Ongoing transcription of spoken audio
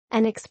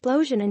An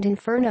explosion and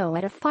inferno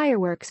at a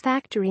fireworks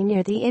factory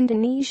near the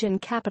Indonesian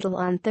capital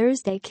on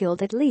Thursday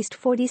killed at least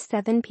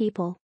 47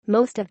 people,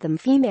 most of them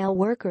female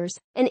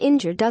workers, and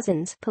injured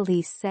dozens,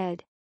 police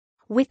said.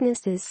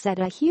 Witnesses said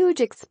a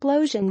huge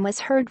explosion was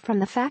heard from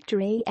the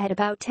factory at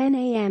about 10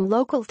 a.m.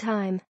 local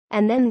time,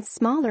 and then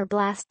smaller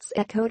blasts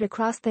echoed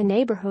across the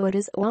neighborhood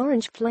as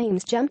orange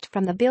flames jumped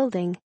from the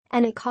building,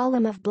 and a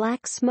column of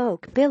black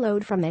smoke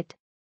billowed from it.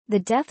 The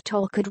death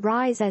toll could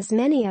rise as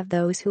many of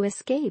those who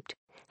escaped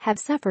have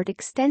suffered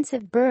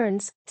extensive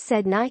burns,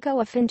 said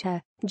Nico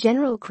Afinta,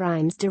 General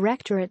Crimes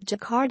Director at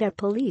Jakarta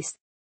Police.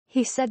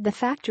 He said the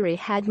factory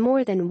had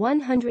more than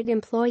 100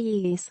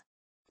 employees.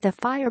 The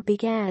fire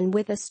began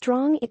with a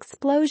strong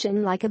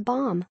explosion like a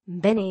bomb,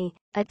 Benny,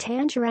 a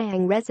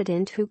Tangerang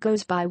resident who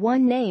goes by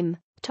one name,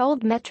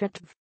 told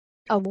MetroTV.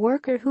 A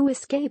worker who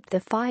escaped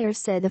the fire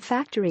said the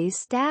factory's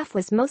staff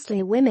was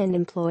mostly women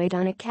employed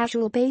on a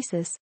casual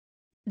basis.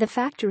 The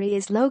factory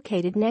is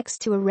located next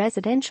to a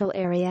residential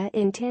area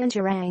in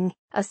Tangerang,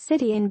 a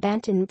city in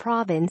Banten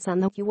province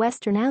on the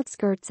western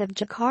outskirts of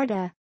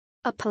Jakarta.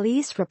 A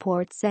police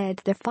report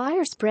said the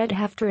fire spread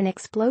after an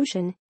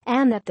explosion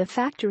and that the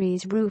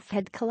factory's roof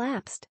had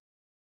collapsed.